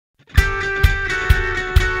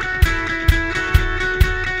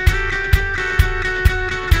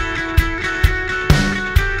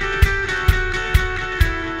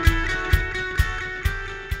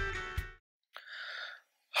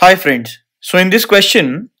Hi friends, so in this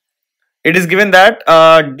question it is given that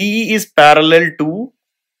DE is parallel to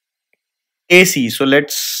AC. So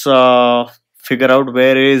let's figure out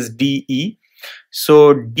where is DE.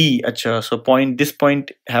 So D, acha, so this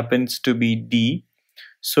point happens to be D.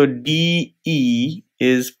 So DE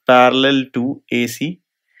is parallel to AC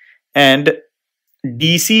and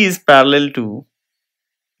DC is parallel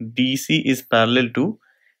to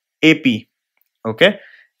AP. Okay,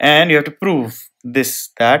 and you have to prove this,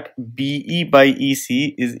 that BE by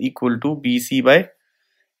EC is equal to BC by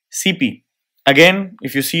CP. Again,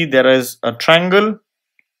 if you see, there is a triangle,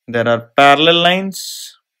 there are parallel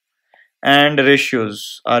lines and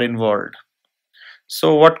ratios are involved.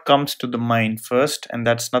 So what comes to the mind first? And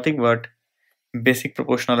that's nothing but basic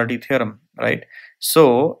proportionality theorem, right?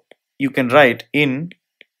 So you can write in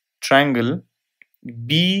triangle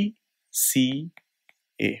BCA,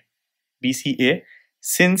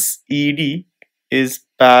 since ED is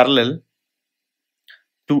parallel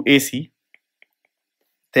to AC,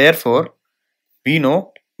 therefore we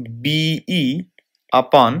know BE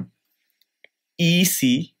upon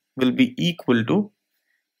EC will be equal to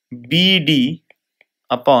BD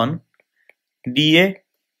upon DA,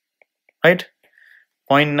 right?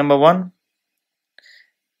 Point number one.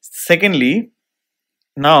 Secondly,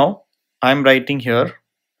 now I'm writing here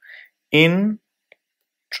in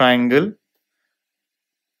triangle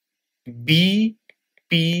BPA,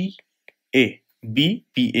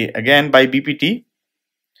 again by BPT.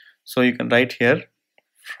 So you can write here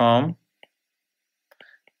from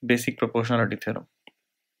basic proportionality theorem.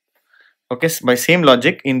 Okay, so by same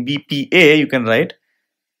logic, in BPA you can write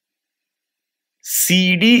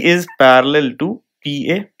CD is parallel to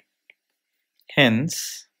PA.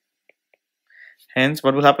 Hence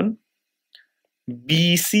what will happen?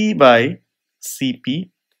 BC by CP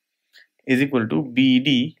is equal to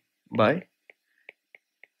BD by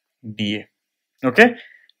DA. Okay,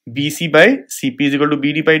 BC by CP is equal to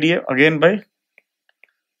BD by DA, again by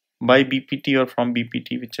BPT or from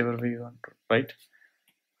BPT, whichever way you want to write.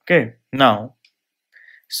 Okay, now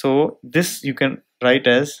so this you can write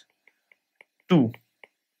as 2,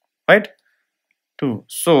 right? 2.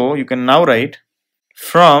 So you can now write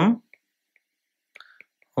from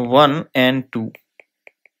 1 and 2.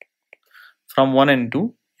 From 1 and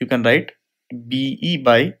 2 you can write BE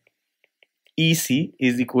by EC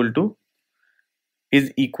is equal to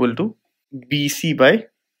BC by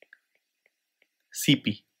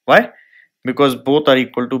CP. Why? Because both are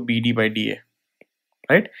equal to BD by DA,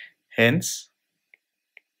 right? Hence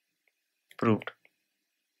proved.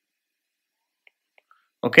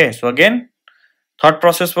 Okay, so again, thought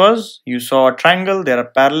process was, you saw a triangle, there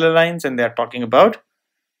are parallel lines and they are talking about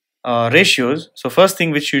ratios. So first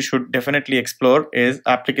thing which you should definitely explore is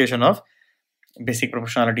application of basic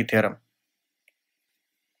proportionality theorem.